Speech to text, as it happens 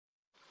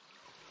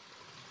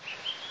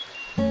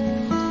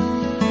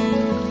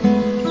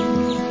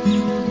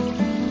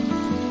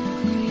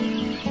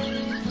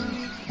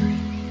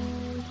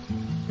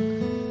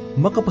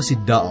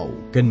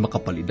makapasidaaw ken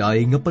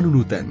makapaliday nga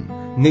panunuten,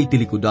 nga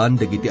itilikudan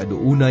dagiti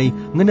aduunay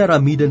nga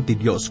naramidan ti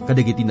Dios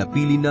kadagiti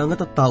napili na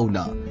nga tattao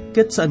na,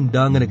 ket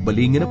saanda nga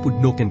nagbaling nga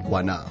napudno ken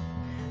kuana.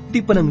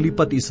 Ti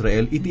pananglipat ti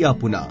Israel iti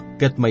apo na,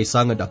 ket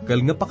maysa nga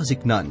dakkel nga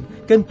pakasiknan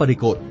ken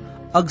parikot.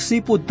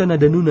 Agsipod ta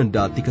nadanunan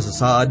dati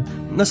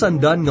kasasaad nga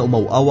sandan nga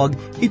umawawag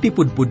iti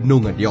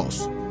pudpudno nga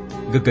Dios.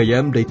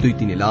 Gagayem daytoy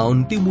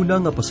tinilaon ti muna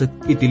nga paset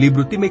iti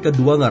libro ti may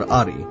kadua nga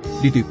ari,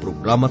 dito'y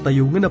programa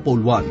tayo nga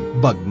napaulwan,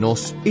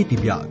 bagnos iti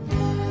biag.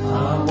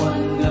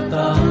 Awan nga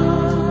ta,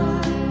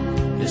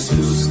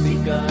 Jesus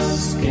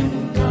tikas ken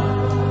ka,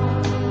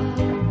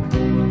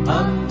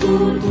 ang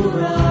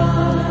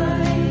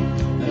tuturay,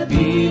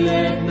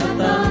 nabileg na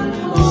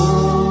tanong,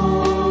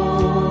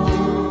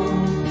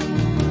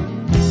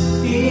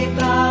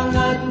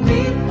 itangad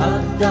mit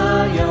at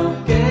dayaw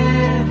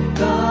ken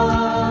ka,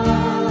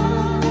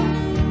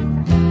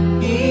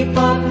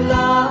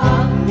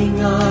 ipaglaang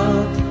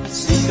ningaw,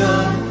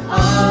 sikat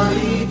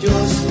ari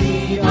Diyos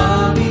ni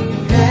aming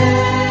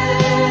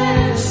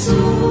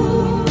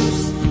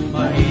Jesus,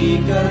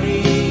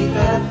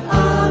 maikarikat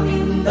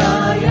amin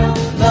dayaw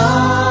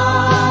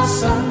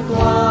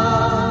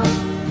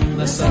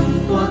na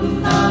santuan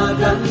na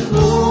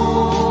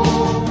ganlo,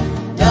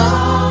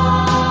 dayaw,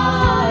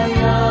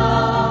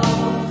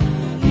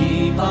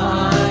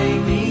 ipay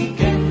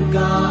miken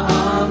ka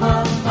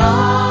amat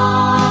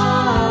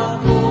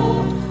ako,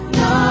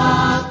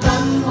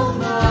 natanong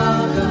na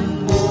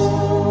ganmo.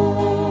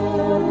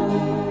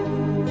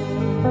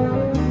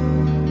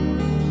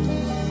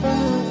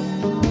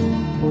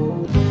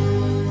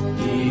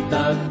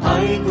 Itag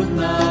ay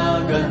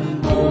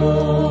kunagan mo,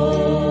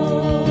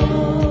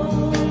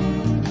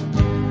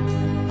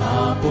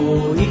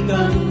 Apo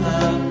ikang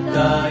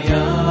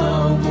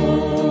nagdayaw mo,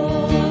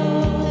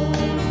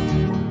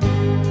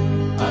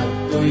 at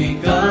to'y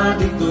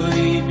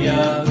kadito'y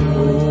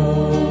biyago,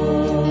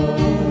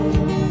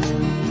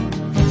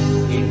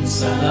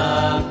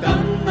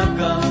 insalakan na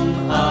kang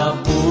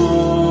Apo.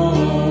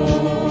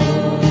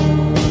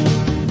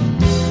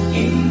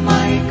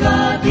 Imay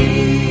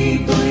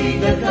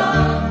kadito'y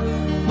daga,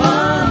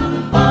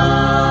 mampangita,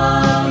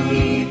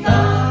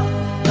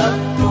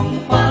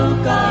 nagtungpal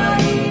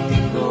kay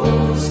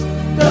tikos,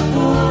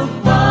 kapag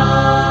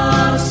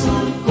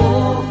basun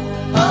ko,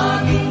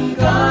 aging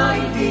kay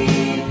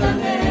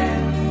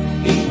titanen,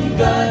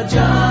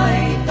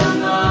 inggadjay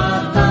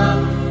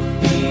tangatang,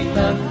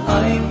 itag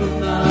ay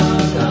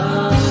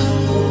kunagan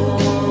mo.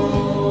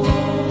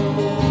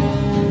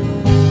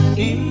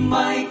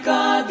 Imay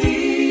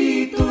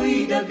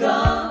kadito'y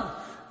daga,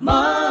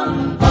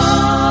 mampakita,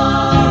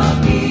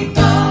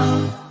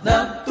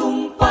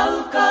 nagtungpal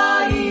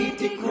kay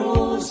ti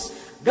krus,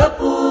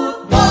 gaput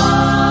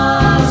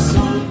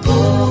basul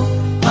ko,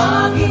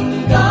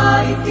 aging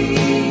gay ti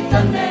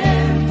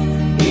tanem,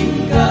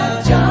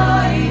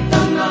 inggadjay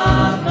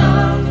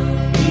tangatang,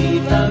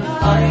 itag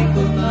ay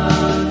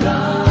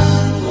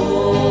kunagan mo.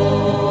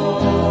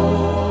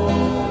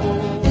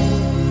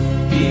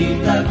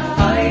 Itag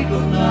ay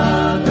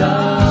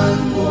kunagan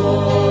mo.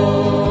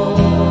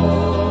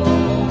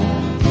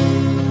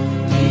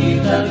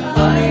 Itag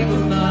ay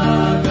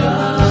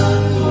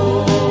kunagan mo.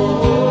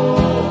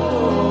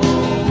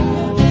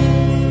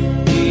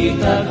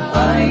 Itag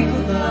ay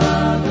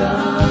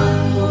kunagan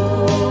mo.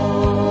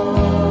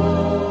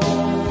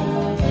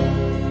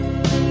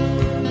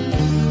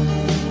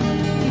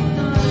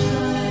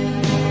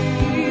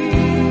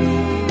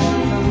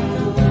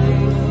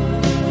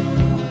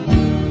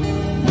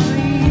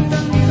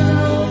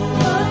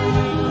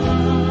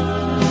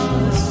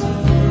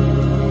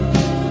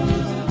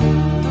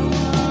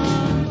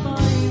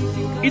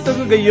 Ito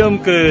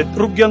gagayam ket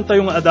rugyan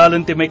tayo nga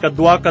adalan ti may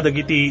kadwa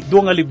kadagiti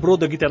dua nga libro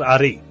dagiti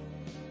ari.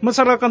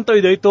 Masarakan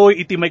tayo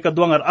daytoy iti may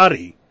kadwa nga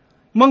ari.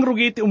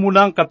 Mangrugi iti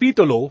umunang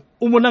kapitulo,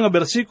 umunang nga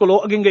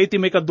bersikulo aging iti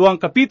may kadwa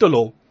nga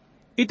kapitulo,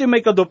 iti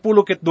may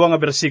kadwapulo ket dua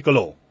nga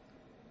bersikulo.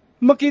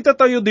 Makita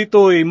tayo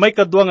ditoy may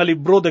kadwa nga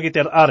libro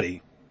dagiti ari.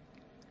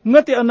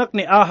 Nga ti anak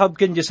ni Ahab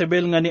ken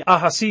Jezebel nga ni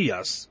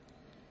Ahasias,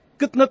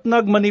 ket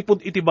natnag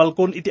manipod iti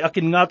balkon iti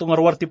akin nga nga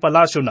ruwar ti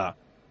palasyo na,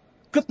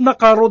 ket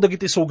nakaro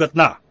dagiti sugat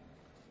na.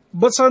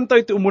 Basan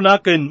tayo ti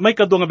umunaken may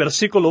kadwa nga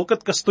bersikulo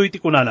ket kastoy ti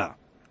kunana.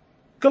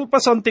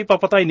 Kalpasan ti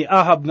papatay ni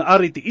Ahab nga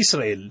ari ti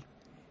Israel,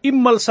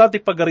 immalsa ti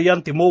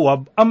pagarian ti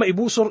Moab ang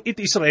maibusor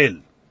iti Israel.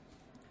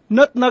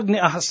 Natnag ni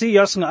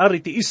Ahasias nga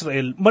ari ti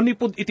Israel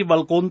manipod iti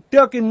balkon ti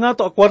akin nga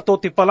to a kwarto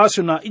ti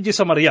palasyo na iji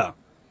Samaria.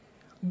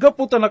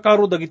 Gaputa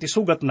nakaro dagiti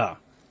sugat na,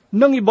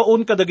 nang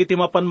ibaon ka dagiti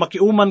mapan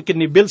makiuman ken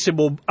ni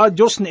Beelzebub a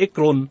Diyos ni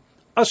Ekron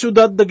a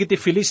syudad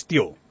dagiti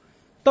Filistio.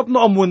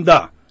 Tapno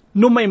amunda,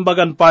 no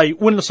maimbagan pay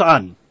wenno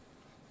saan.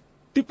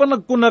 Ti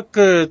panagkunak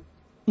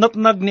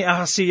natnag ni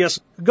Ahasias,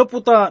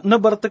 gaputa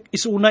nabartek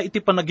isuna iti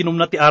panaginom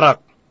na ti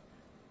arak.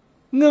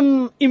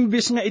 Ngem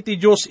imbis nga iti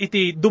Diyos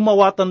iti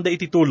dumawatan da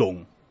iti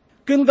tulong.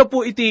 Ken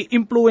gapu iti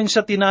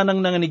impluensya tinanang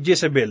nga ni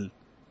Jezebel.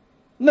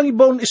 Nang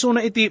ibaon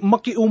isuna iti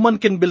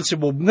makiuman ken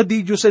Beelzebub nga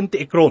di Diyosen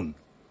ti Ekron.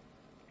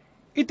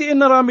 Iti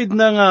inaramid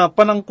na nga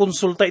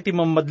panangkonsulta iti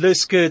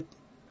mamadles ket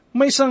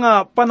May isa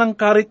nga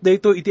panangkarit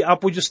dayto iti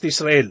Apo Diyos ti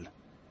Israel.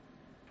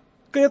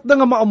 Kaya't da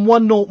nga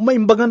maamuan no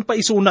maimbagan pa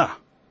isuna.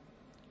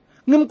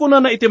 Ngem kuna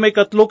na iti may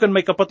 3 ken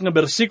may 4 nga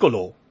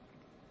bersikulo,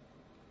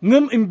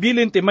 ngem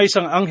imbilin ti may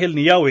sang anghel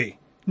ni Yahweh,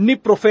 ni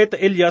Propeta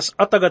Elias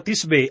at taga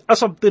Tisbe,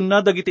 asabten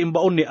na dagiti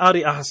imbaon ni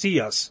Ari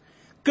Ahasias,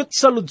 ket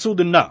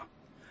saludsuden na.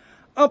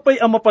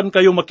 Apay amapan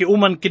kayo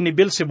makiuman kin ni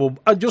Beelzebub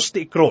a Diyos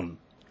ti Ekron.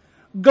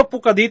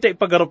 Gapu kadita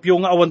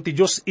ipagarapyo nga awan ti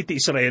Diyos iti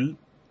Israel.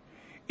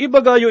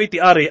 Ibagayo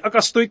iti Ari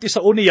akastoy ti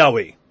sao ni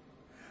Yahweh.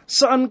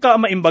 Saan ka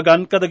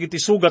maimbagan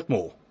kadagiti sugat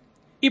mo?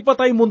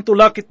 Ipatay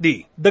muntulakit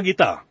di,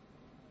 dagita.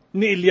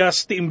 Ni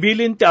Elias ti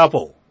imbilin ti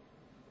Apo.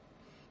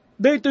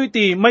 Dayto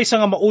iti may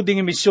nga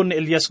mauding misyon ni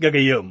Elias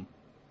gagayem.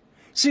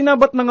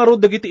 Sinabat na nga ro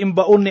dagiti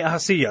imbaon ni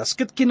Ahasias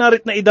ket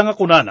kinarit na ida nga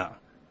kunana.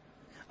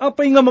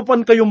 Apay nga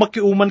mapan kayo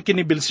makiuman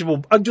kini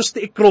Beelzebub a Diyos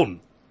ti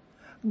Ekron.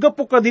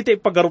 Gapu ka diti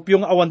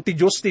ipagarupyo nga awan ti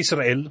Diyos ti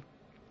Israel.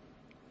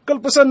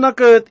 Kalpasan na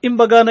ket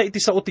imbaga na iti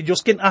sao ti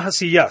Diyos ken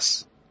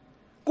Ahasias.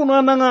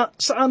 Kunana nga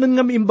saanen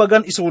nga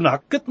miimbagan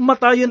isuna ket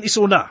matayen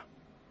isuna.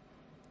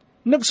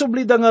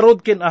 Nagsublida nga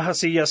rod ken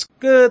Ahasias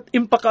ket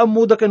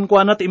impakaamuda ken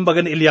kuana ti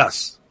imbaga ni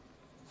Elias.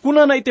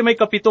 Kunana iti may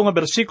 7 nga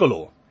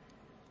bersikulo,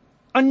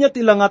 anya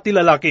tila nga ti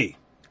lalaki,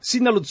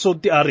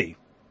 sinaludsod ti Ari.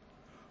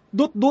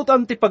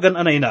 Dut-dutan ti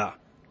pagananay na,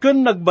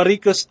 ken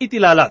nagbarikas iti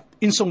lalat,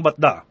 insong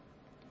batda.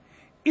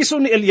 Iso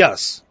ni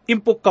Elias,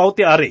 impukkaw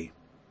ti Ari.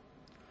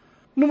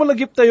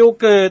 Numalagip tayo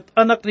ket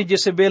anak ni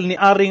Jezebel ni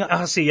Ari nga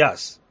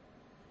Ahasias.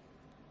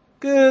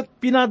 Ket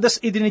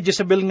pinadas idi ni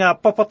Jezebel nga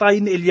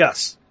papatay ni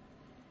Elias.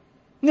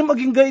 Nga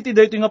maging iti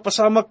dayto nga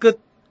pasama ket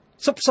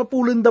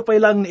sapsapulen da pay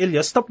lang ni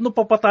Elias tapno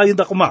papatayin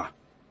da kuma.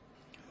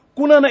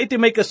 Kuna na iti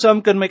may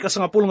kasam ken may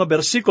 10 nga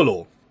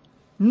bersikulo,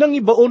 nang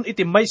ibaon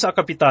iti may sa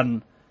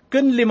kapitan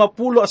ken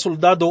 50 a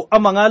soldado a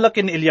mangalak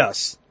ni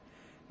Elias.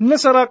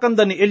 Nasarakan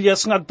da ni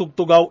Elias nga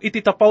agtugtugaw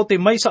iti tapaw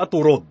ti may sa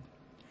aturod.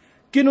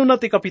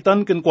 Kinuna ti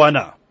kapitan ken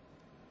kuana,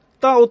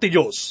 tao ti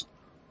Diyos,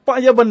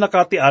 paayaban na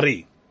ka ti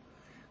Ari.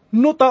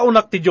 No tao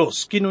nak ti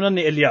Diyos, kinuna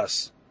ni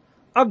Elias,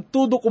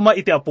 agtudo kuma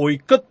iti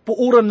apoy ket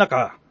puuran na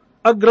ka,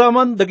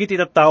 agraman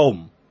dagiti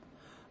tattaom.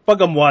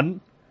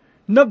 Pagamuan,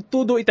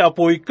 nagtudo iti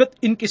apoy ket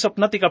inkisap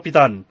na ti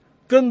kapitan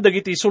ken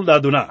dagiti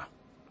soldado na.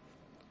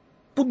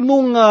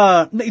 Pudno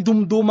nga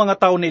naidumduma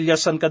nga tao ni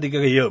Elias san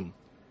kadigagayem.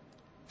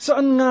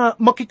 Saan nga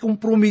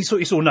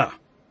makikompromiso isuna?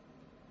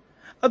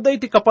 Adda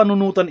iti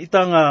kapanunutan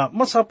ita nga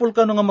masapul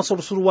ka nga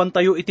masursuruan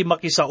tayo iti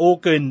makisao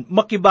ken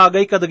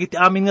makibagay kadagiti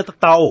amin nga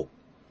tattao.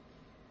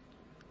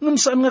 Ngem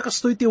saan nga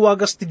kastoy ti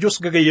wagas ti Diyos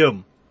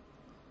gagayem?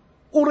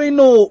 Uray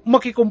no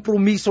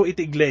makikompromiso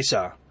iti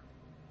iglesia,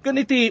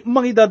 ken iti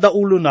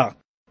mangidadaulo na,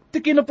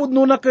 ti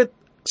kinapudno na ket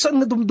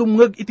saan nga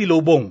dumdumngeg iti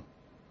lobong.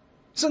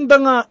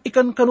 Sanda nga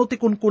ikan kano ti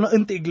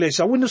kunkunaan ti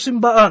iglesia wenno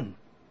simbaan.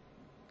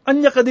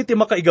 Anya ka di ti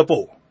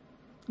makaigapo.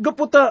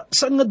 Gaputa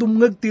saan nga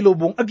dumngeg ti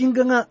lobong aging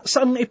nga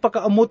saan nga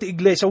ipakaamo ti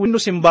iglesia wenno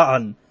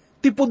simbaan,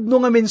 ti pudno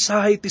nga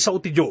mensahe ti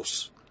sao ti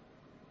Diyos.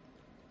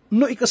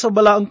 No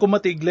ikasabalaan ko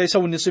mati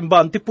iglesia wenno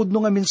simbaan, ti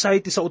pudno nga mensahe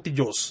ti sao ti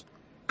Diyos.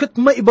 Ket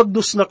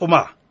maibagdos na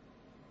kuma.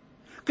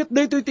 Ket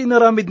daytoy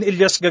tinaramid ni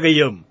Elias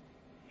gagayem.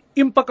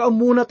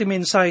 Impakaamuna ti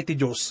mensahe ti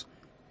Diyos,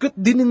 ket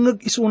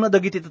diningeg isuna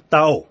dagiti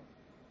tattao.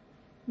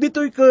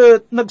 Ditoy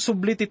ket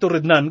nagsubli ti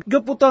turednan,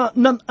 gaputa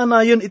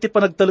nan-anayon iti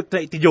panagtalek na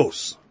iti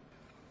Diyos.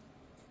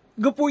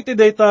 Gapu iti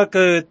dayta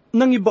ket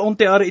nangibaon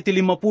ti Ari iti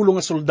 50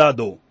 nga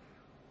soldado,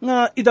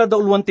 nga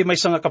idadaulwan ti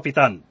maysa nga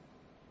kapitan.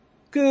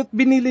 Ket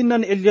binilin na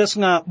ni Elias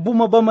nga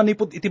bumaba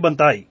manipod iti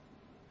bantay.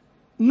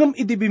 Ngem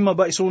idi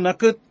bimaba isuna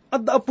ket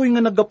adda apoy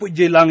nga naggapu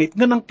iti langit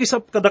nga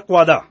nangkisap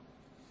kadakwada.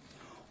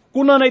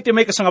 Kuna na iti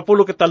may 10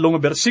 ket 3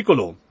 nga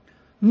bersikulo,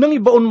 nang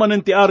ibaon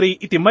manen ti Ari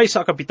iti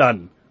maysa a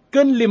kapitan,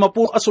 ken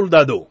 50 a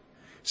soldado,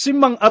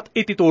 simang-at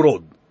iti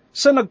turod,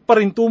 sa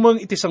nagparintumeng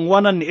iti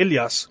sangwanan ni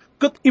Elias,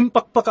 ket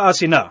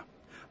impakpakaasi na,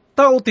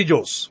 tao ti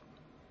Diyos,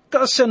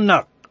 kaasyan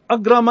nak,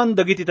 agraman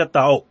dagiti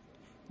tattao,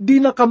 di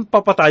na kam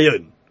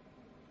papatayen.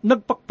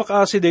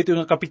 Nagpakpakaasi dayto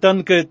nga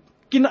kapitan ket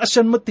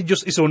kinaasyan met ti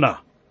Diyos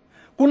isuna.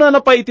 Kuna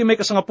na pa iti may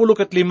 10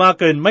 ket 5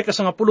 ken may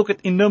 10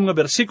 ket 6 nga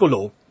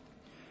bersikulo,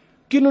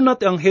 kinuna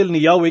ti anghel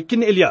ni Yahweh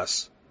kini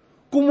Elias,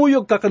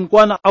 kumuyog ka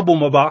kankwana a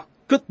bumaba,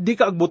 ket di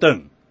ka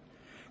agbuteng.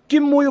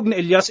 Kimuyog ni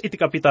Elias iti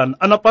kapitan,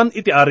 anapan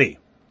iti Ari.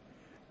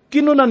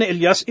 Kinuna ni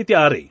Elias iti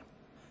Ari,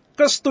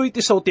 kastoy ti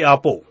sao ti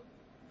Apo.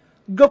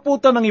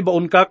 Gaputa nang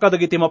ibaon ka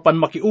kadagiti mapan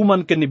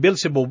makiuman ken ni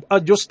Beelzebub a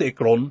Diyos ti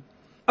Ekron,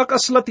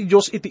 akasla ti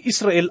Diyos iti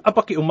Israel a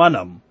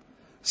pakiumanam,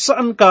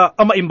 saan ka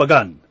a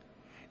maimbagan?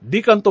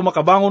 Di kanto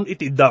makabangon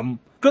iti iddam,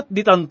 ket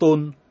di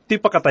tanton ti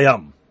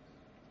pakatayam.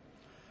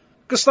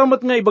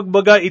 Kastamat nga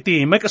ibagbaga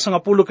iti may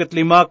 10 ket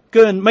 5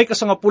 ken may 10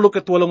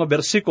 ket 8 nga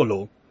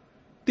bersikulo,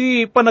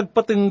 ti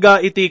panagpatingga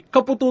iti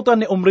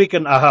kapututan ni Omri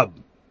ken Ahab.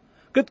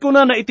 Ket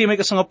kuna na iti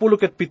may 10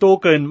 ket 7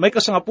 ken may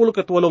 10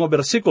 ket 8 nga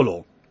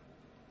bersikulo,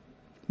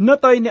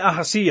 natay ni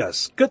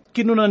Ahasias ket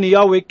kinuna ni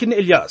Yahweh kini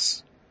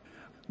Elias,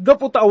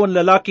 gaputa awan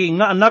lalaki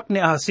nga anak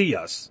ni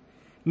Ahasias,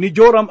 ni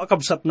Joram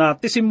akabsat na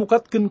ti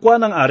simukat kenkwa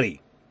ng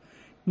Ari.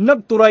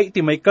 Nagturay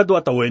iti may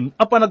kadwa tawen,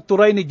 apa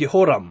nagturay ni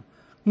Jehoram,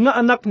 nga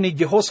anak ni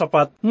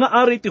Jehoshaphat, nga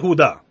ari ti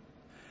Huda.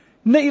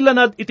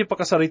 Nailanad iti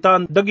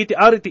pakasaritan, dagiti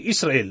ari ti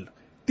Israel,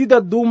 ti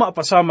daduma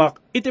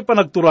apasamak, iti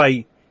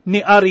panagturay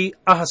ni Ari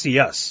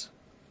Ahasias.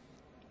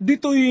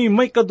 Dito'y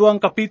may kadwang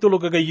kapitulo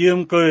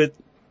gagayem ket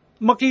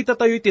makita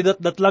tayo iti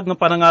datdatlag ng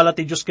panangala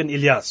ti Diyos ken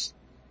Elias.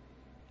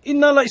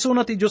 Inala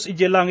isuna ti Diyos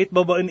iti langit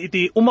babaen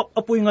iti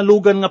umapapoy nga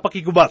lugan nga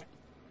pakigubat,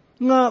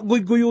 nga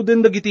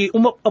guyguyuden dagiti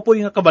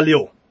umapapoy nga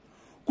kabalyo.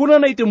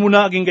 Kuna na iti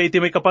muna aging iti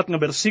may kapat nga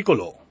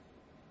bersikulo.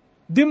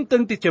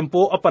 Dimteng ti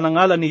tiyempo a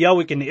panangala ni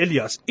Yahweh ken ni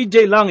Elias,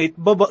 ijay langit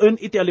babaen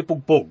iti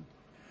alipugpog.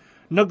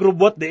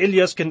 Nagrubwat de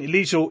Elias ken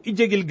Eliseo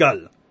ijay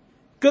Gilgal,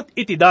 ket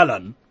iti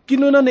dalan,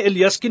 kinuna ni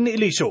Elias ken ni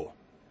Eliseo.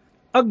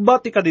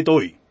 Agbati ka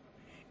ditoy,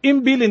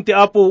 imbilin ti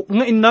Apo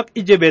nga innak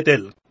ijay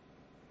Betel.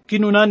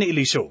 Kinuna ni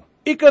Eliseo,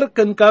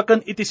 ikarken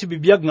kakan iti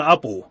sibibiyag nga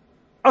Apo,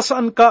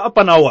 asaan ka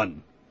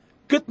apanawan,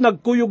 ket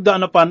nagkuyog da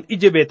anapan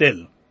ijay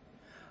Betel.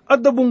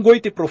 At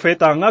dabunggoy ti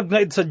profeta nga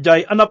agnaid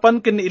sadyay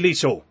anapan ken ni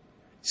Eliseo,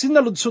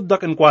 sinaludsud da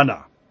ken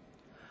kuana.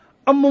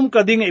 Ammom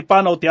ka di nga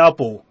ipanaw ti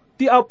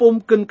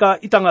Apom ken ka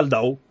itangal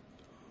daw.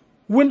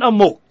 Wen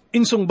amok,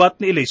 insungbat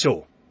ni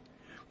Eliseo.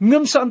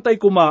 Ngem saan tay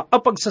kuma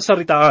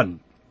apagsasaritaan.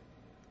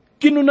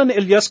 Kinuna ni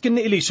Elias ken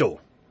ni Eliseo,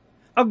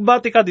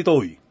 agbati ka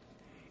ditoy.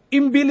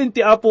 Imbilin ti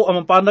Apo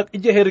amampanak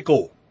iti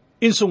Jericho,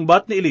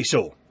 insungbat ni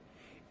Eliseo.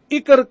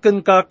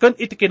 Ikarken ka ken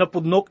iti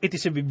kinapudnok iti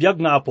sibibiyag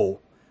nga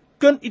Apo,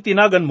 ken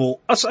itinagan mo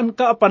asaan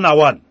ka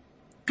apanawan,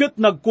 ket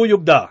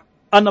nagkuyog da,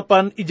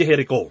 anapan iti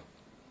Jericho.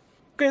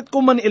 Kayat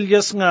kuman ni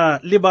Elias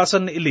nga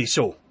libasan ni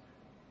Eliseo.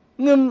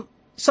 Ngem,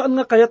 saan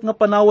nga kayat nga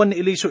panawan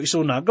ni Eliseo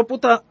isuna,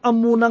 gaputa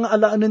amuna nga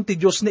alaanen ti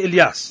Diyos ni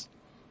Elias.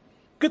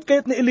 Ket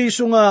kayat ni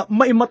Eliseo nga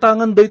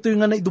maimatangan daytoy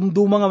nga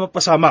naidumduma nga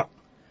mapasamak.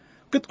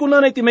 Ket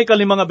kuna na iti may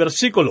kalima nga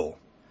bersikulo,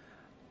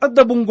 at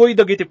dabunggoy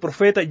dagiti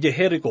profeta iti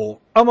Jericho,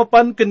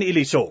 amapan ken ni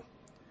Eliseo.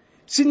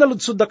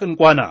 Sinaludsud da ken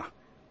kuana,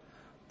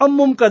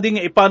 ammom ka di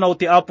nga ipanaw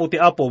ti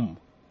Apom,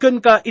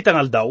 ken ka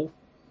itangal daw?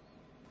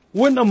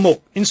 Wen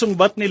ammok,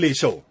 insungbat ni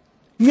Eliseo,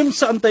 ngem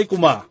saan tay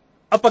kuma,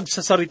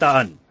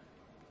 apagsasaritaan.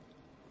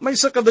 May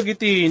sa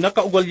kadagiti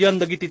nakaugalyan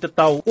dagiti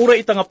tataw, ura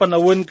ita nga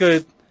panawen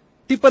ket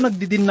ti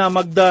panagdidin na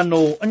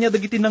magdano, anya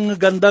dagiti nang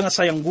ganda nga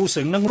sayang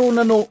guseng, nang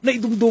ronano na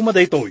idumduma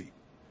daytoy.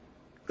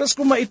 Kas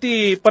kuma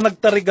iti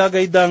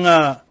panagtarigagay da nga,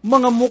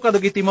 mga muka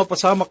dagiti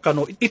mapasamak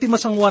kano, iti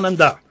masangwanan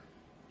da.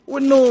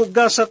 Wenno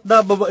gasat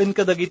da babaen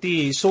ka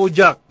dagiti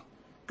sojak,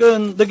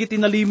 ken dagiti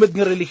nalimed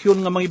nga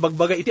relihiyon nga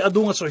mangibagbagay iti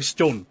adu nga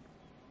suhestyon.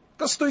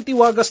 Kasto iti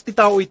wagas ti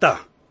tao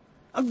ita.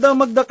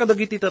 Agdamag da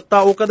kadagiti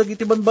tattao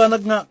kadagiti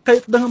banbanag nga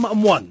kayat da nga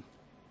maamuan.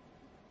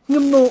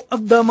 Ngem no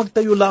agdamag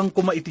tayo lang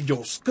kuma iti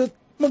Diyos, ket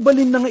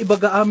mabalin na nga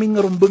ibaga amin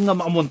nga rumbeng nga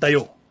maamuan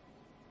tayo.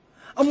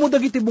 Amo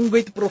dagiti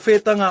bunggay ti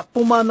profeta nga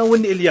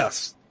pumanawen ni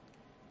Elias.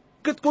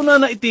 Ket kuna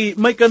na iti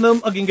may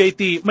kanam aging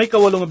iti may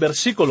kawalong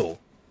bersikulo,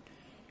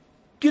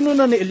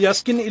 kinuna ni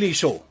Elias ken ni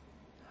Eliseo,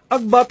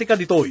 agbati ka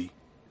ditoy,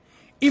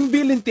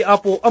 imbilin ti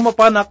Apo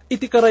amapanak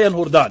iti karayan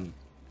Hordan.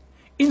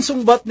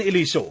 Insungbat ni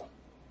Eliseo,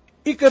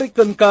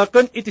 ikariken ka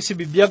ken iti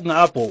sibibiyag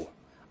nga Apo,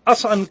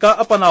 asaan ka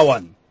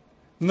apanawan.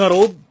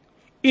 Ngarod,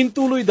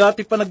 intuloy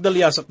dati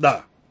panagdalyasat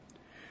da.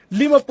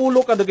 50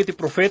 kadagiti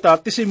profeta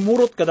ti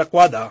simurot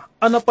kadakwada,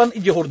 anapan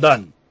iti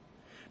Hordan.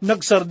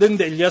 Nagsardeng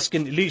de Elias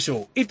ken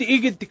Eliseo, iti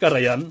igid ti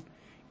karayan,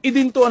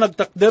 idinto ang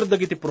nagtakder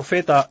dagiti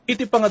profeta,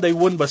 iti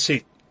pangadaywan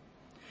basit.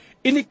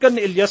 Inikan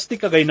ni Elias ti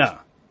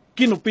kagayna,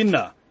 kinupin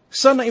na,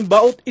 sana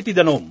imbaot iti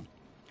danom.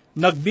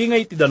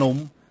 Nagbingay ti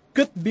danom,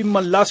 ket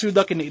bimanlasyo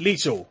da ken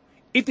Eliseo,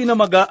 iti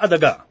namaga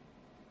adaga.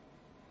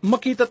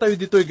 Makita tayo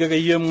dito'y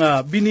gagayem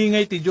nga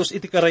biningay ti Diyos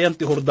iti karayan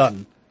ti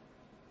Hordan.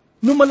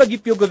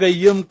 Numalagipyo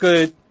gagayem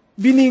ket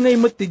biningay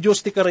met ti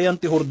Diyos ti karayan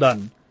ti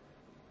Hordan.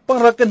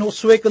 Pangraken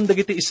Josue ken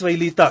dagiti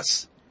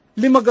Israelitas,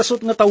 5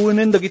 nga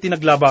tawunen dagiti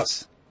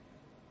naglabas.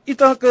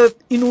 Ita ket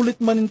inulit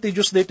manin ti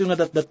Diyos daytoy nga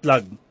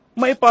datdatlag,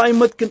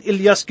 maipaaymet ken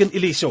Elias ken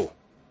Eliseo.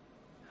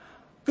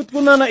 Ket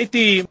kuna na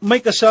iti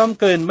may kasam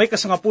ken may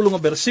kasangapulo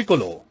nga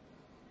bersikulo,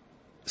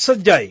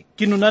 sadyay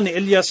kinuna ni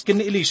Elias ken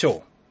ni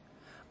Eliseo,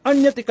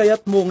 anya ti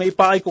kayat mo nga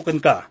ipaay ko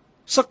ken ka,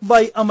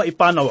 sakbay ama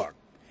ipanawak.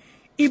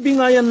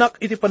 Ibingayan nak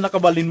iti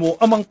panakabalin mo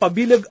amang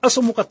pabilag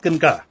asumukat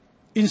ken ka,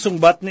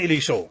 insungbat ni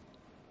Eliseo.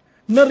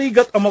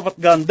 Narigat ang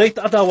mapatgan day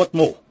taadawat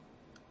mo.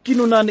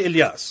 Kinuna ni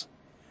Elias,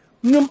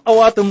 ngem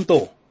awatem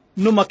to,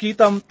 no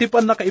makitam ti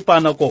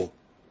panakaipanaw ko.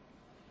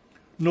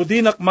 No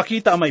dinak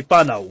makita ang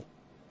maipanaw,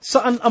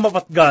 saan ang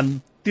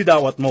mapatgan ti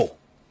dawat mo.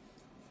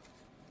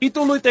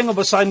 Ituloy tayo nga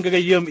basahin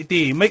gagayem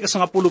iti may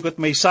kasangapulok at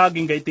may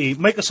saging ga iti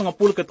may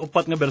kasangapulok at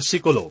 4 nga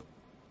bersikulo.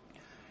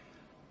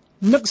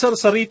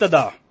 Nagsarsarita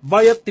da,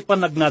 bayat ti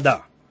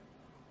panagnada.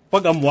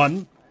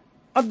 Pagamuan,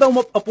 at daw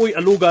mapapoy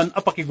alugan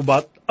a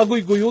pakigubat,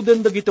 agoy guyuden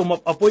dagiti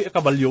mapapoy a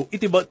kabalyo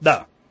iti bat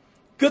da.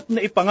 Ket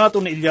na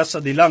ipangato ni Elias sa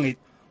dilangit,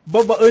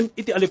 babaen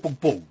iti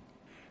alipugpog.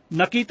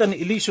 Nakita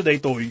ni Eliseo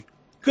daytoy,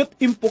 ket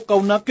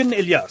impukaw na ken ni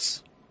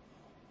Elias.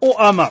 O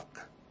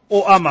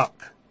amak,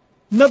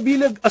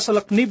 nabilag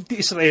asalaknib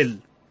ti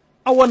Israel,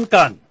 awan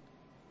kan,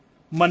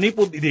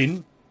 Manipod idin,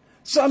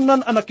 saan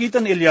nan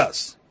anakita ni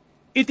Elias?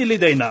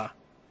 Itiliday na,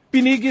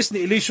 pinigis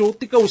ni Eliseo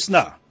ti kaus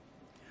na.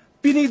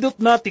 Pinidot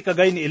na ti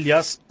kagay ni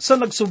Elias sa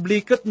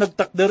nagsublikat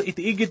nagtakder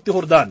iti igid ti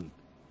Jordan.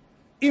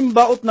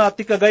 Imbaot na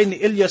ti kagay ni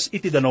Elias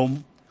iti danom,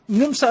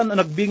 ngem saan ang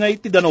nagbingay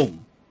ti danom.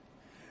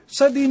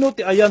 Sa dino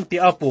ti ayan ti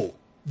Apo,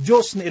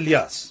 Diyos ni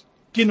Elias,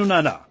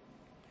 kinunana.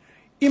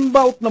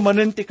 Imbaot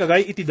namanen ti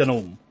kagay iti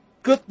danom,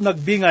 ket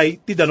nagbingay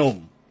ti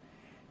danom.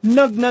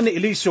 Nagna ni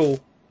Eliseo,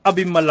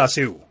 abim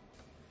malasiw.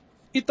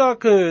 Ita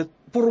ket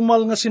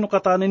formal nga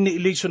sinukatanen ni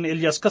Eliseo ni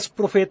Elias kas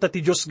profeta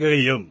ti Diyos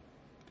gayem.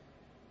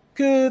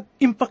 Ket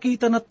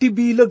impakita na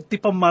tibilag ti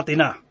pamati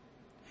na.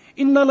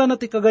 Innala na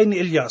ti kagay ni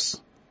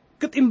Elias,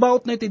 ket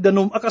imbaot na iti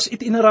danom akas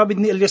iti inarabid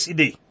ni Elias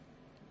idi.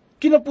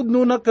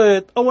 Kinapudno na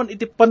ket awan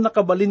iti pan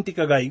nakabalin ti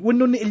kagay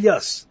wenno ni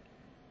Elias.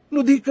 No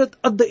di ket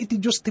adda iti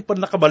Diyos ti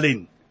pan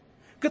nakabalin.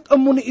 Ket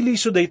ammo ni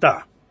Eliseo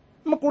dayta.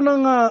 Makuna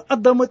nga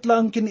addamet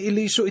lang kini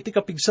Eliseo iti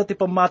kapigsa ti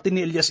pamati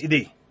ni Elias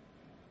idi.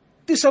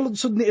 Ti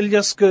saludsod ni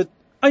Elias ket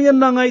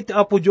ayan na nga iti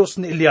Apo Diyos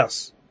ni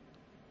Elias.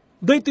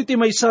 Dayto ti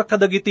maysa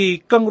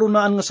kadagiti kang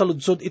runaan nga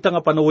saludsod ita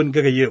nga panawon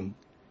gagayem.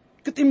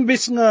 Ket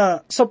imbes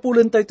nga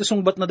sapulen tayo ti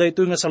sungbat na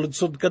dayto nga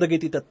saludsod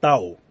kadagiti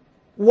tattao.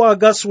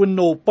 Wagas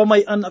wenno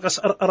pamayan akas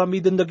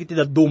aramiden dagiti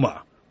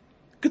dadduma.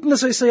 Ket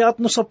nasaysayat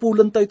no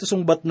sapulen tayo ti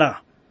sungbat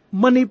na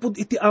manipod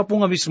iti Apo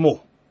nga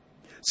mismo.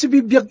 Si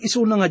bibiyag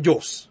iso na nga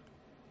Diyos.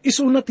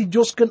 Iso na ti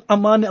Diyos ken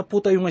Ama ni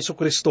Apo tayo nga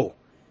Jesu-Kristo.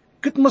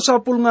 Ket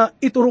masapul nga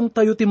iturong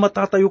tayo ti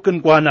matatayo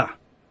ken kuana.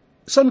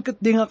 San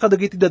ket di nga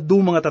kadagiti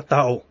dadduma nga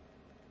tattao.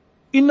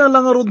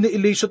 Inalangarod ni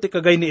Eliseo ti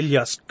kagay ni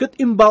Elias, ket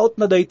imbaot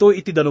na daytoy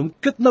iti danom,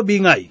 ket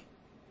nabingay.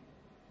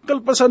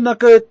 Kalpasan na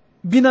ket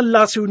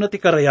binalasiw na ti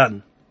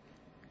karayan.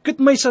 Ket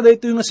maysa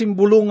daytoy nga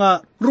simbolo nga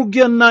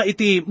rugyan na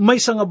iti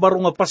maysa nga baro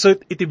nga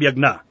paset iti biag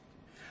na.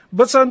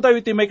 Basan tayo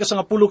iti may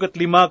kasangapulo ket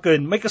lima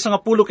ken may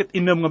kasangapulo ket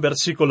inem nga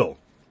bersikulo.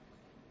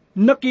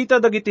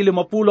 Nakita dagiti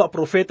 50 a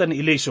profeta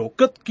ni Eliseo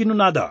ket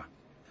kinunada.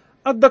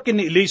 Adda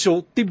ken ni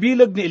Eliseo ti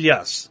bilag ni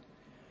Elias.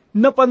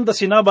 Napanda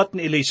sinabat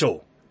ni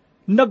Eliseo.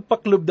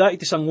 Nagpaklubda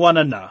iti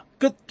sangwanan na,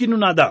 ket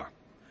kinunada.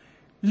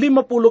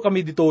 50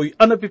 kami ditoy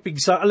ang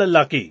napipigsa a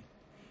lalaki.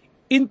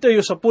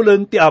 Inteyo sa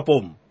pulen ti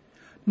Apom.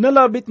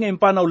 Nalabit nga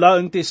impanaw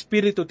laeng ti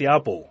Espiritu ti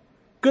Apo,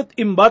 ket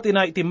imbati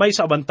na iti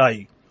maysa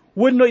abantay,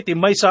 wenno iti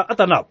maysa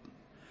atanap.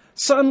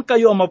 Saan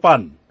kayo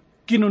amapan?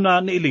 Kinuna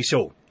ni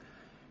Eliseo.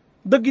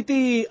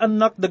 Dagiti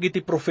anak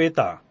dagiti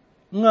profeta,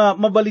 nga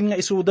mabalin nga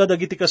isuda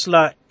dagiti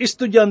kasla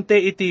estudyante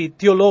iti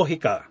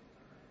teologika.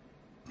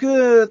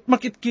 Ket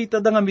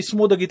makitkita da nga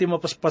mismo dagiti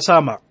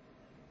mapaspasamak,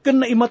 ken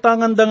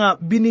naimatangan da nga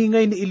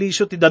biningay ni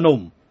Eliseo ti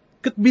danom,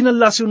 ket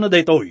binalasiw na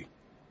daytoy.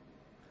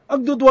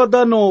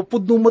 Agdudwada no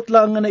pudnumot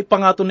lang nga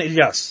naipangato ni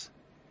Elias.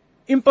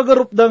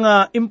 Impagarup da nga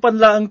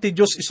impanlaang ti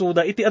Diyos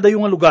isuda iti adayo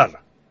nga lugar.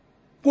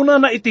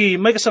 Kuna na iti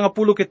may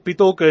kasangapulo ket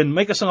 7 ken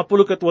may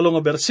kasangapulo ket 8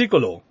 nga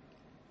bersikulo,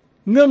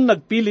 ngem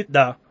nagpilit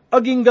da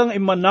aginggang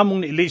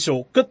imanamong ni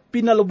Eliseo ket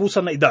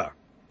pinalubusan na ida.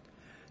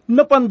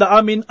 Napanda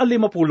amin a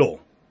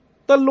 50.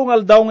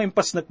 Talungal daw nga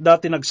impasnek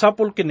dati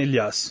nagsapol ken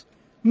Elias,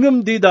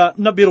 ngem dida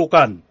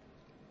nabirukan.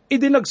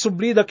 Idi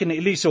nagsublida ken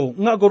Eliseo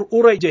nga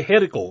agururay di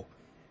Jericho,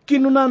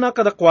 kinunana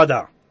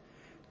kadakwada.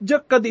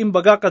 Diyak kadi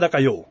imbaga kada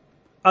kayo,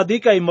 adi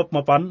kay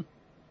mapmapan?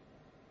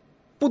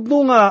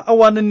 Pudno nga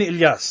awanan ni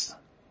Elias.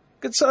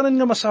 Ket saanan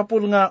nga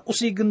masapul nga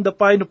usigen da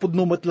pay no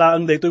pudno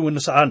matlaang daytoy wenno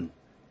saan.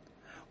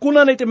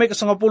 Kuna na iti may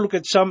kasangapulo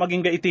ket siyam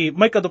aging ga iti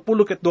may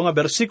 22 nga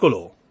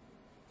bersikulo.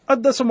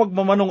 Adda sa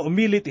magmamanong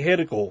umili ti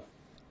Jericho,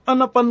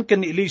 anapan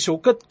ken ni Eliseo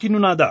ket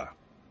kinunada.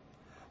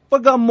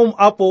 Pagammom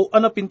Apo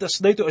anapintas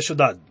daytoy a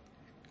syudad,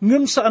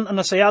 ngem saan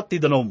anasayat ti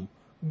danom,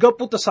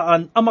 gaputa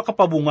saan a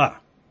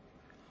makapabunga.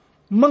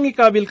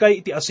 Mangikabil kay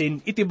iti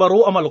asin iti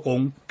baro a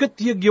malukong ket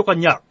yegyo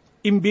kanyak,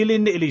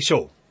 imbilin ni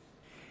Eliseo.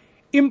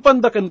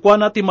 Impandaken kwa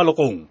na ti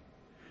malukong,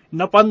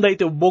 napanda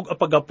iti ubog a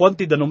pagapuan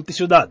ti danom ti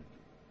syudad.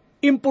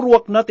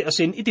 Impurwak na ti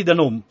asin iti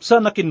danom sa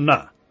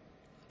nakinna.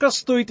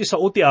 Kastoy ti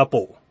sao ti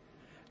Apo.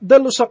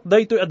 Dalusak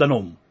daytoy a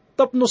danom,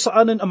 tapno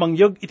saanen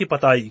amangyag iti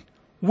patay,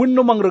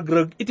 wenno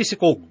mangregreg iti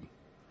sikog.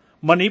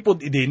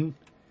 Manipod idin,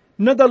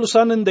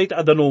 nadalusanen dayta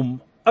a danom,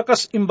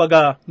 akas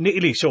imbaga ni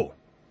Eliseo.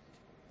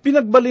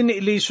 Pinagbalin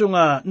ni Eliseo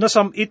nga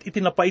nasamit iti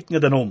napait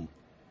nga danom.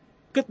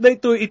 Ket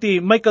daytoy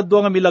iti may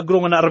kadwa nga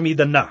milagro nga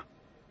naarmidan na.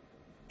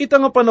 Ita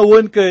nga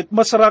panawon ket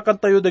masarakan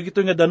tayo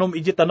dagito nga danom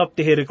iti tanap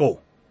ti Jericho.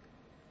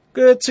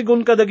 Ket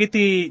sigon ka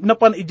dagiti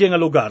napan iti nga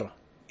lugar,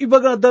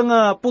 ibagada nga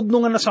pudno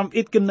nga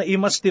nasamit ken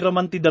naimas ti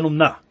raman ti danom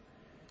na.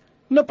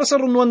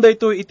 Napasarunwan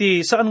dayto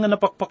iti saan nga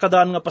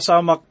napakpakadaan nga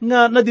pasamak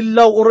nga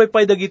nadillaw oray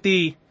pay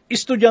dagiti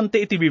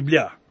estudyante iti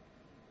Biblia.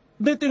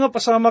 Dayto nga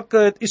pasamak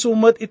ket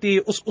isumet iti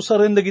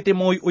us-usaren dagiti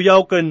mga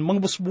uyaw ken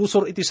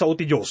mangbusbusor iti sao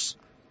ti Dios.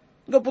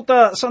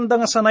 Gaputa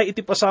sanda nga sanay iti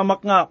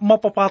pasamak nga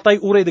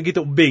mapapatay uray dagiti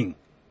ubing.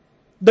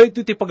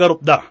 Dayto iti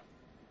pagarupda.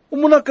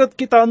 Umuna ket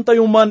kitaan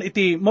tayo man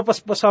iti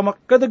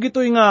mapaspasamak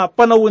kadagitoy nga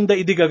panawon da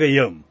idi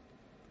gagayem.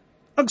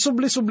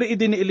 Agsubli-subli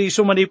idi ni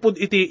Eliseo manipod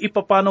iti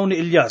ipapanaw ni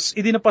Elias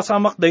idi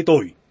napasamak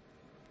daytoy.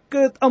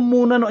 ket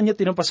amuna no anya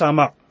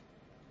tinapasamak.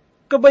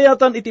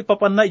 Kabayatan iti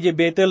papanna ije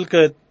Betel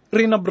ket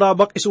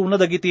rinabrabak isuna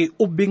dagiti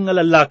ubing nga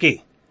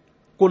lalaki.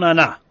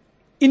 Kunana,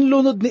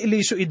 inlunod ni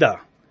Eliseo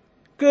ida,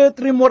 ket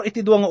rimor iti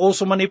dua nga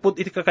oso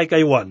manipod iti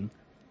kakaykaywan,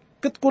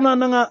 ket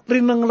kunana nga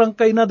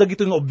rinanglangkay na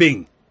dagito nga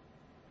ubing.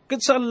 Ket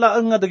saan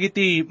laang nga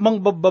dagiti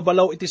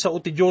mangbababalaw iti sao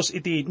ti Diyos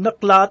iti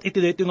naklaat iti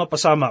dayto nga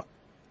pasamak,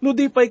 no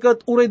di pa'y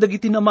ket uray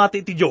dagiti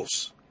namati iti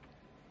Diyos.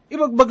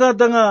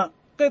 Ibagbagada nga,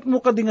 kahit mo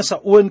ka di nga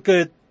sa uwan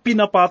ket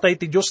pinapatay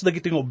ti Diyos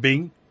dagito nga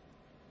ubing,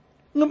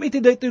 ngam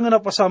iti dayto nga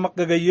napasamak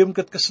gagayem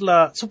ket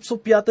kasla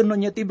supsupyaten no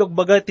niya ti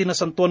bagbaga ti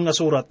nasantuan nga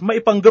surat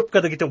maipanggep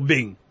ka dagiti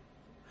ubing.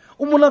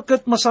 Umuna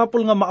ket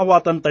masapul nga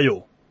maawatan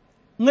tayo.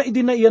 Nga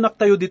idinaiyanak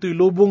tayo dito'y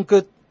lubong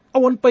ket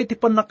awan pa'y ti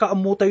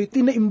panakaamu tayo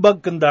ti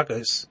naimbag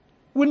kandakas.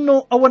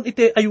 Wenno awan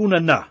iti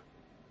ayunan na.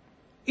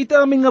 Iti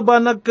amin nga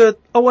banag ket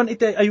awan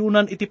iti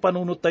ayunan iti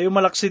panunot tayo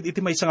malaksid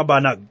iti maysa nga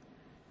banag.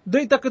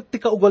 Dayta ket ti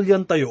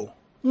kaugalyan tayo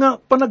nga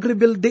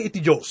panagrebelde iti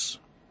Dios.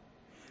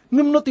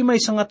 Ngumno ti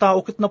maysa nga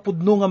tao ket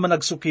napudno nga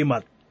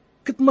managsukimat,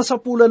 ket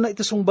masapulan na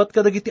iti sungbat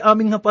kadagiti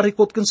amin nga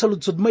parikot ken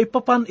saludsod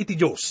maipapan iti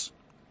Dios.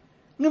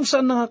 Ngem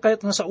saan na nga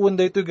kayat nga sa uwan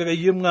daytoy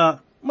gagayem nga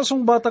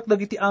masungbatak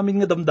dagiti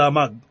amin nga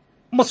damdamag.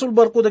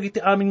 Masulbar ko dagiti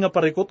amin nga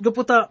parikot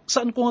gaputa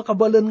saan ko nga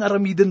kabalan nga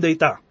aramiden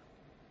dayta.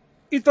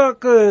 Ita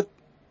ket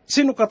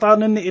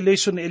sinukatanen ni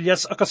Eliseo ni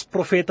Elias akas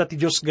profeta ti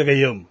Dios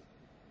gagayem.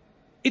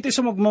 Iti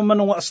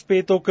sumagmamanong nga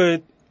aspeto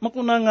ket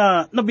makuna nga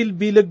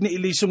nabilbilag ni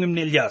Eliseo ngem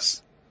ni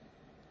Elias.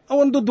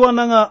 Awan dudwa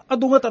na nga,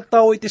 adungat at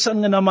tao iti saan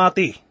nga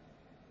namati.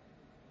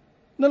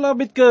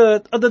 Nalabit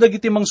ket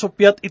adadagiti mang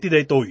sopyat iti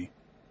daytoy.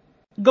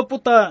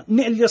 Gaputa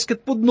ni Elias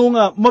ket pudno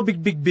nga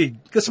mabigbigbig,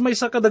 kas may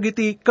sa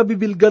kadagiti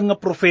kabibilgan nga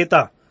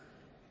profeta.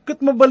 Ket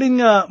mabalin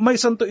nga may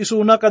santo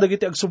isuna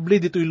kadagiti agsubli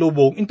dito'y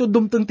lubong, into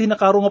dumteng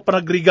tinakaro nga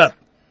panagrigat.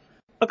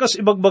 Akas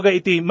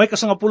ibagbagay iti may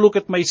kasangapulo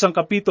ket may isang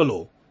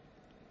kapitulo.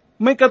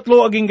 May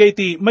katlo aging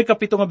iti may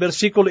kapito nga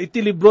bersikulo iti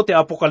libro ti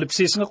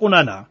Apokalipsis nga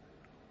kunana,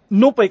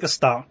 no pay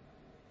kasta,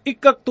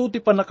 ikakto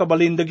ti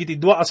panakabalin dagiti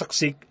dua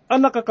asaksik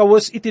ang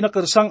nakakawas iti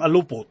nakarsang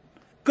alupot,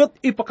 ket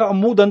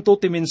ipakaamudan to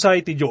ti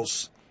mensay ti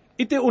Diyos.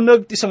 Iti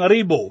uneg ti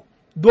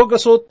 1,250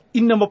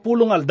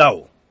 aldaw.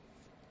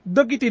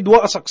 Dagiti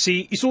dua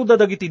asaksi isuda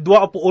dagiti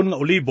dua apuon nga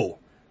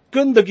olibo,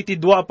 ken dagiti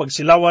dua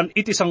pagsilawan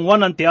iti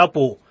sangwanan ti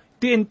Apo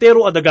ti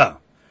entero adaga.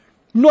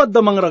 No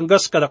adda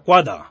mangranggas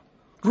kadakwada,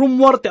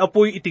 rumwar ti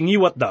apoy iti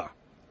ngiwat da,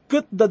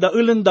 ket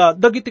dadaelen da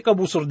dagiti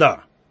kabusor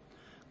da.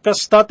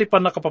 Kasta ti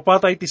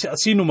panakapapatay ti si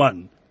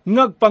asinuman,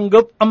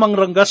 ngagpanggap amang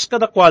ranggas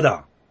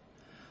kadakwada.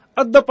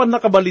 Adda pan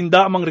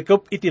nakabalinda amang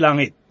rikop iti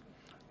langit.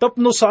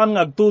 Tapno saan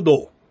nga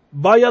agtudo,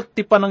 bayat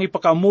ti panang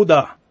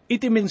ipakaamuda,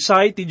 iti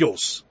mensay ti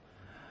Diyos.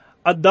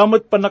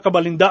 Addamat pan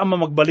nakabalinda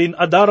amang magbalin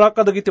adara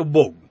kadagiti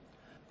ubog.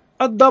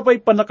 Adda pa'y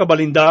pan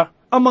nakabalinda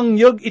amang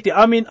yag iti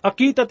amin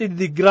akita ti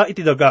didigra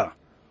iti daga.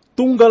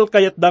 Tunggal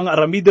kayat da nga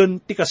aramiden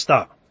ti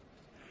kasta.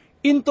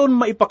 Inton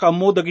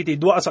maipakaamu dagiti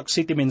dua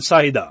asaksi ti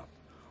mensahe da.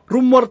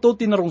 Rumwarto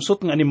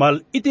tinarungsot ng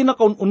animal, iti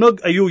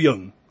nakaununag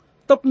ayuyang,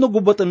 tapno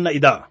gubatan na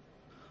ida.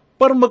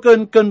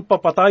 Parmakan kan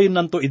papatayin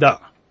nanto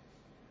ida.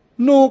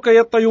 No,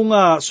 kaya tayo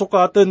nga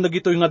sukaten na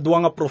gito'y nga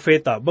dua nga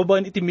profeta,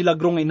 babaan iti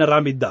milagro nga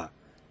inaramid da.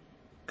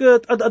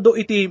 Ket adado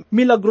iti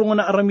milagro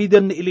nga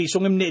naaramidan ni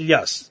Eliseo ngem ni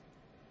Elias.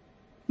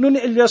 No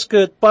ni Elias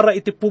ket para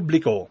iti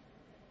publiko,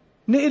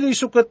 ni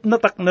Eliseo ket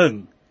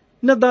natakneng,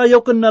 nadayaw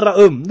ken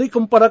naraem, na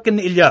ikumpara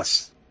ken ni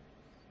Elias.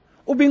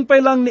 Ubing pay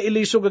lang ni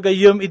Eliseo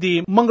gagayem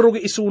iti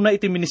mangrugi isuna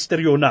iti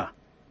ministeryo na.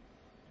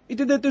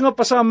 Iti dito nga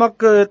pasamak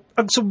ket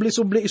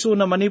agsubli-subli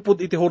isuna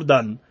manipod iti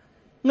Jordan,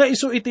 nga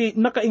isu iti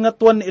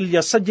nakaingatuan ni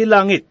Elias sa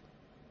langit.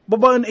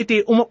 Babaan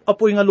iti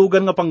umapapoy nga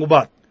lugan nga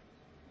pangubat.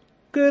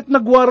 Ket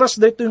nagwaras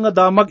dito nga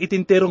damag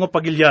itintero nga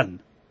pagilyan.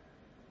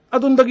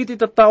 Adun dagiti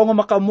tattao nga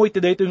makaamoy iti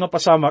dito nga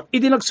pasamak,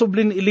 iti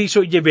nagsubli ni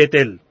Eliseo iti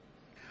Betel.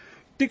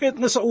 Tiket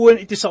nga sa uwan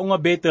iti sao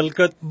nga Betel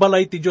ket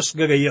balay ti Diyos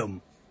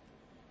gagayem.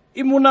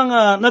 Imuna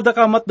nga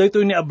nadakamat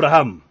daytoy ni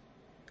Abraham,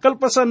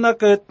 kalpasan na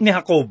ket ni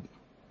Jacob.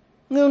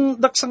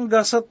 Ngem daksang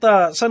gasat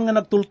san nga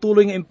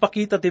nagtultuloy nga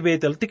impakita ti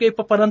Betel, ti kay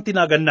papanan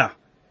tinagan na.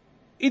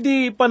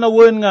 Idi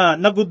panawen nga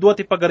nagudwa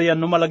ti pagarian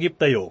no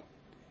malagip tayo.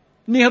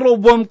 Ni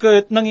Jeroboam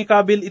ket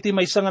nangikabil iti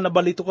maysa nga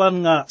nabalitukan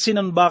nga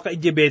sinanbaka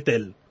iti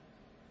Betel,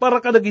 para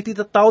kadagiti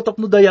tattao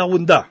tapno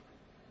dayawon da.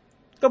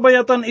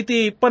 Kabayatan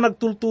iti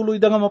panagtultuloy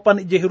da nga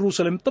mapan iti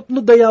Jerusalem tapno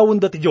dayawon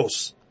da ti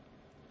Diyos.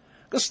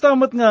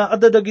 Kastamat nga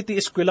adadagiti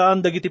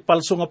eskwelaan dagiti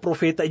palso nga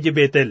profeta iti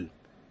Betel.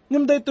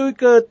 Ngem daytoy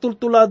ket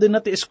tultuladen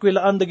na ti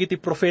eskwelaan dagiti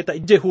profeta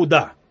iti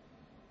Jehuda.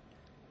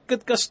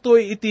 Ket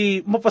kastoy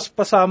iti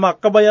mapaspasama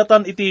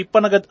kabayatan iti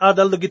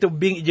panagad-adal dagiti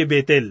ubing iti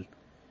Betel.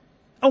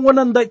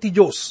 Awananda iti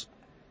Dios.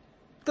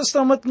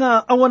 Kastamat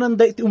nga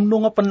awananda iti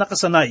umno nga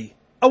pannakasanay.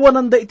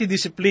 Awananda iti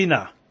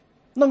disiplina.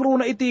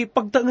 Nangruna iti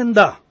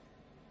pagtangenda.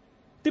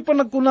 Ti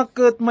panagkunak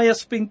ket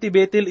mayasping ti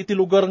Betel iti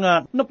lugar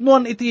nga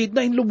napnuan iti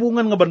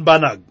nainlubungan nga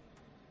banbanag.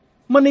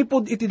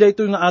 Manipod iti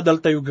daytoy nga adal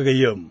tayo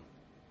gagayem.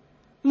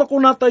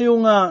 Makuna tayo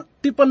nga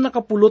ti pan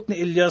nakapulot ni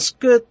Elias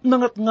ket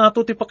nangat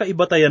ngato ti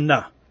pakaibatayan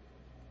na.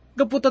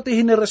 Kaput ti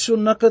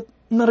henerasyon na kat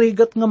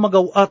narigat nga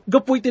magawat,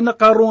 gapoy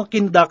tinakaro nga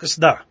kindakas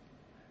da.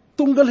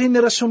 Tunggal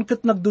henerasyon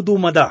kat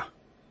nagduduma da.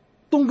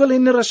 Tunggal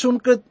henerasyon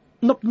kat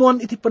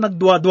napnuan iti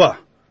panagduadwa,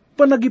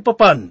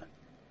 panagipapan.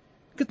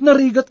 Kat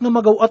narigat nga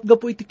magawat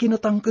gapoy iti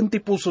kinatangken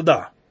ti puso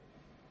da.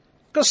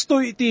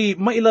 Kastoy iti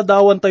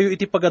mailadawan tayo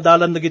iti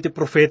pagadalan nagiti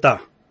profeta.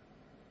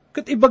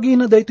 Kat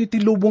ibagina da ito iti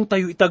lubong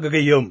tayo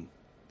itagagayom.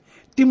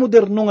 Ti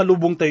moderno nga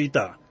lubong tayo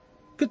ita.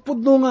 Kat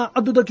pudno nga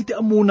adu dagiti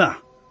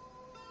amuna.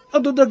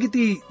 Adu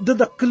dagiti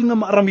dadakkel nga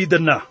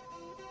maaramidan na.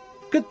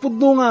 Kat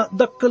pudno nga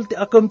dakkel ti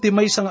akam ti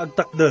maysa nga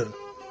agtakder.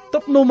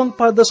 Tapno mang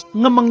padas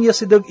nga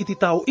mangyasidag iti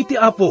tao iti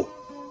apo.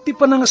 Ti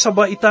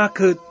panangasaba ita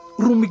kat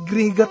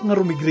rumigrigat nga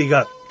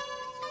rumigrigat.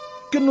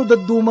 Kano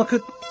daduma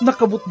kat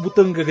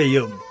nakabutbutang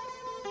gagayom.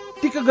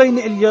 Ti kagay ni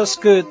Elias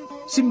kat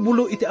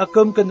simbolo iti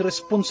akam kan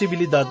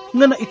responsibilidad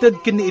nga naitad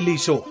ken ni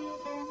Eliso.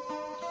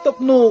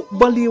 Tapno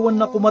baliwan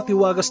na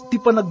kumatiwagas ti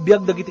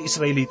panagbiag dagiti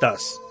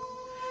Israelitas.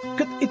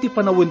 Kat iti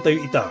panawin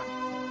tayo ita.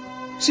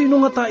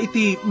 Sino nga ta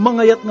iti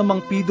mangayat nga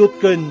mangpidot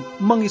ken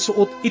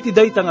mangisuot iti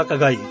dayta nga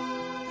kagay.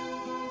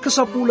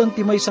 Kasapulan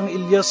ti maysang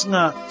Elias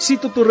nga si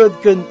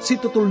tuturad ken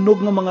si tutulnog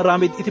nga mga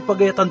ramid iti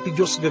pagayatan ti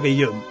Diyos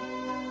gagayem.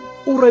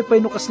 Uray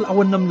pay no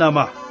kaslaawan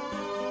namnama.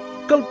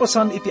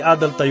 Kalpasan iti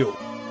adal tayo.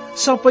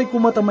 Sapay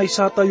kumatamay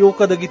sa tayo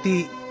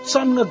kadagiti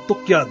saan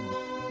ngagtukyad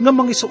nga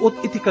mangisuot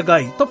iti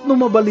kagay tapno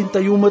mabalin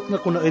tayo met nga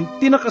kunaen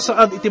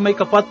tinakasaad iti may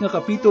kapat nga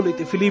kapitulo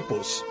iti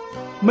Filipos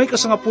may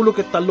kasangapulo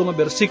ket talo nga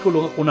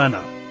bersikulo nga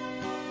kunana.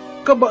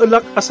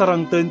 Kabaelak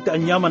asarangten ti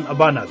anyaman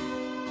abanag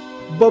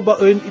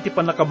babaen iti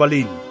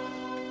panakabalin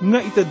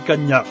nga ited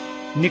kanyak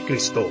ni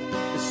Kristo.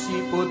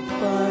 Sipot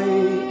pa'y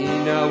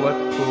inawat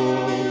ko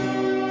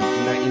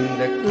na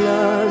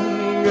indaklan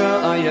nga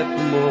ayat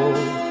mo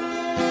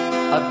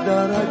at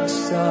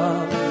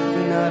daragsa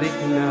narik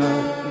na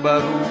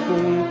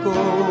barukong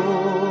ko.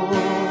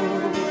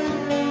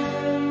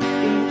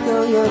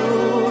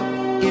 Intayarot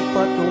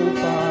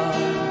ipatungpa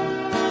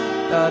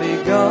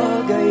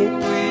tarigagay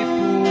ko'y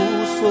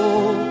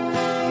puso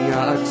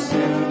nga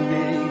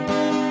agsilbi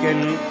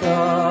ken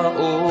ka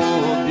o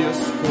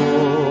Diyos ko.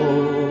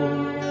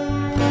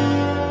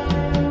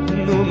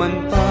 Numan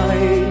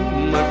pa'y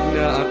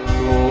magnaak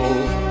ko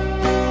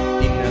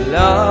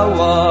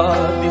inalawa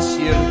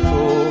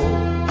disyerto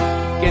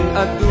ken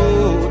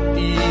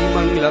aduti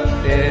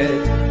manglapte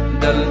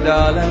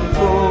daldalan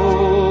ko.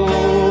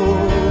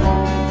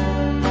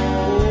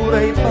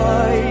 Uray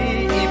pa'y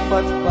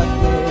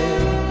ipatpate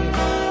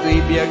tuy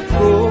biag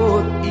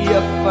ko't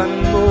iapan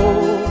mo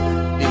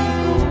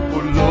tinto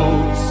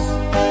pulos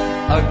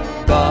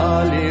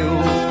agbaliw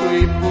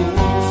ko'y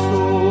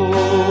puso.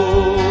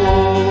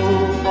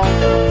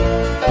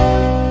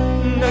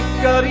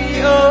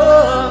 Nagkaria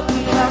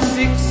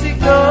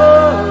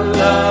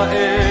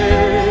nasiksikalae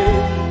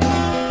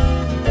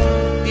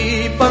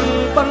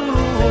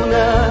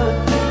ipangpangruna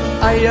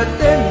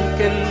ayaten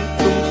ken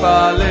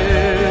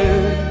tumpalen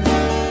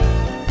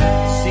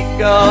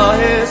sika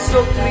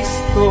Heso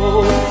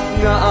Kristo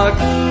nga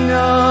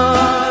agnanayon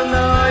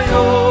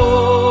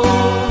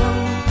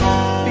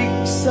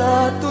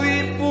piksa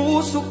tuy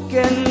puso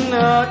ken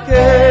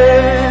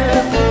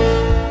naken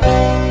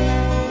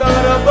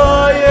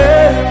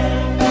tarabayen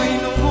tuy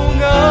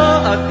nungunga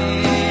at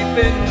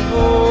ipen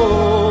mo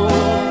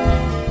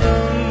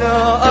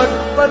na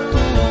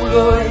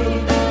agpatuloy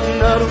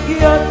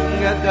narugyat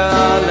nga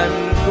dalan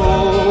ko.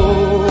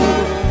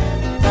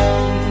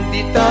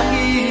 Di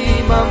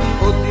tahimam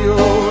o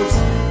Diyos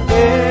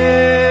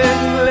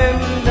enlem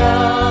na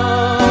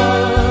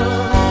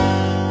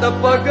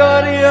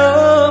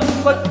tapagaryam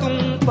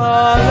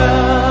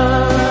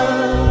patungpalan.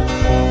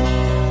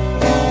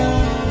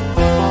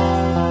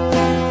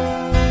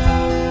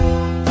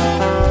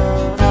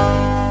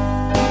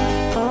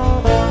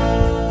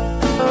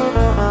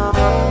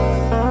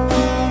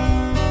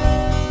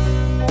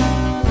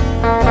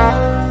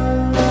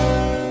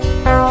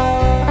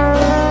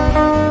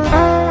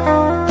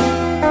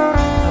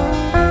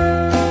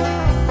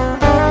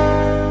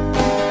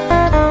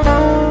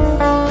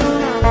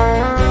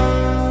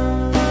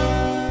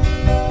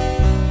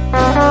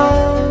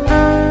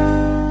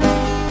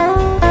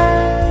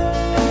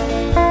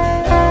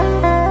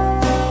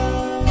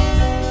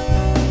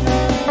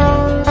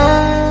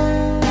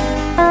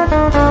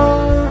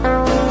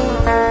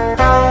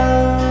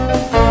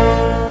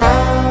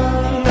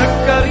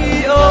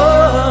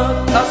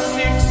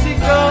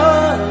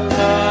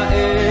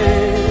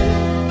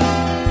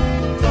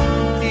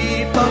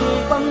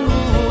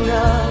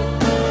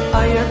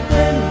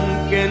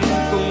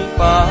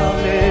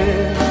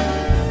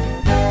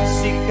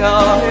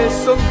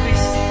 Heso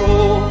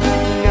Kristo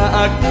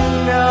nga agnanayon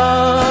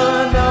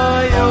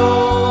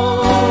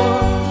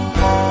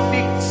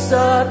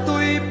piksa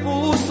tuy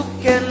puso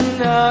ken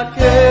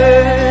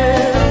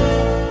naken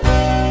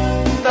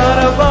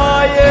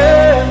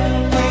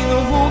tarabayen tuy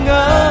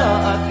numunga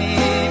at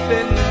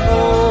ipen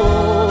mo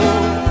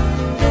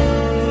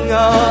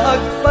nga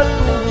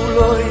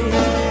agpatuloy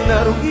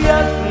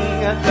narugyat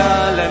nga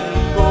dalan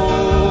ko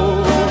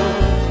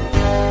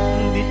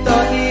di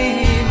tahi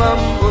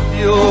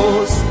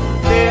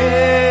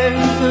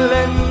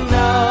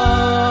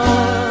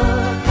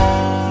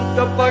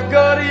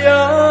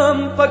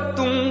agariam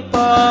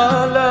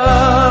pagtungpala.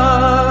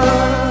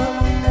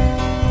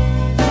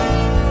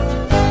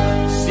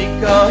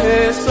 Sika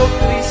Heso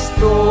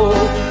Kristo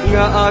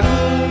nga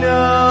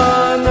agnanayon,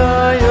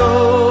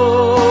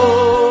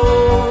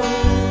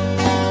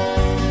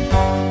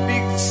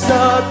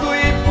 bigsa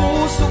to'y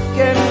puso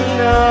ken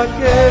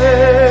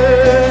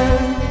naken.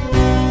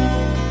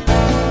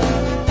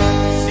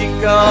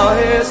 Sika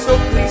Heso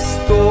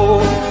Kristo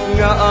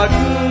nga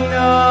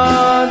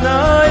agnanayon,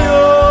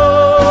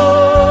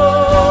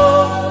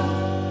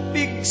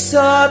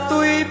 bigsa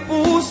to'y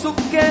puso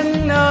ken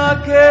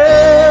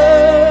naken.